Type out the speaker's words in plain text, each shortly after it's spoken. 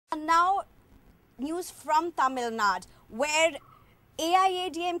Now, news from Tamil Nadu, where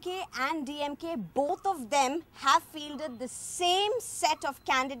AIADMK and DMK, both of them have fielded the same set of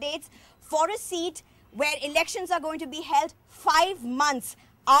candidates for a seat where elections are going to be held 5 months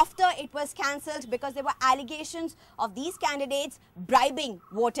after it was cancelled because there were allegations of these candidates bribing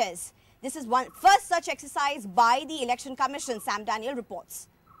voters. This is one first such exercise by the Election Commission. Sam Daniel reports.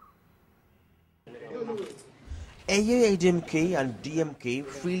 AIADMK and DMK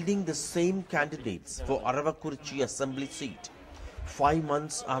fielding the same candidates for Aravakurichi Assembly seat 5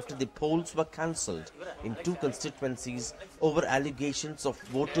 months after the polls were cancelled in 2 constituencies over allegations of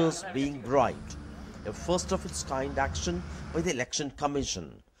voters being bribed. A first of its kind action by the Election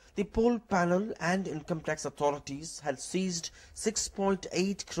Commission. The poll panel and income tax authorities had seized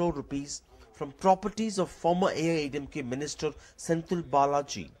 6.8 crore rupees from properties of former AIADMK Minister Senthil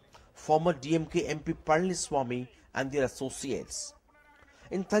Balaji, former DMK MP Palniswamy and their associates.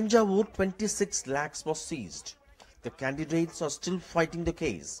 In Thanjavur, 26 lakhs was seized. The candidates are still fighting the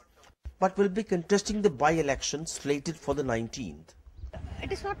case, but will be contesting the by-election slated for the 19th.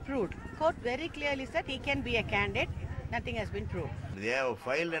 It is not proved. Court very clearly said he can be a candidate. Nothing has been proved. They have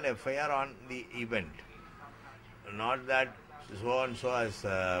filed an FIR on the event. Not that so and so has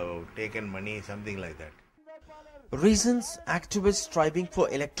taken money, something like that. Reasons activists striving for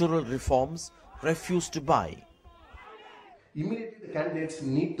electoral reforms refuse to buy. Immediately the candidates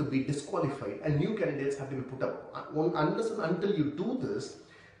need to be disqualified and new candidates have to be put up. Unless and until you do this,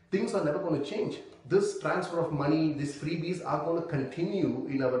 things are never going to change. This transfer of money, these freebies are going to continue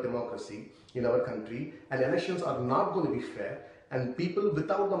in our democracy, in our country, and elections are not going to be fair, and people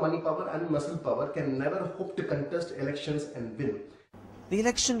without the money power and muscle power can never hope to contest elections and win. The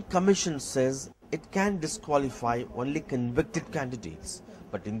Election Commission says it can disqualify only convicted candidates,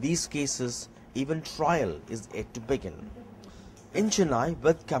 but in these cases, even trial is yet to begin. In Chennai,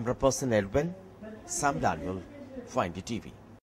 with camera person Edwin, Sam Daniel, NDTV.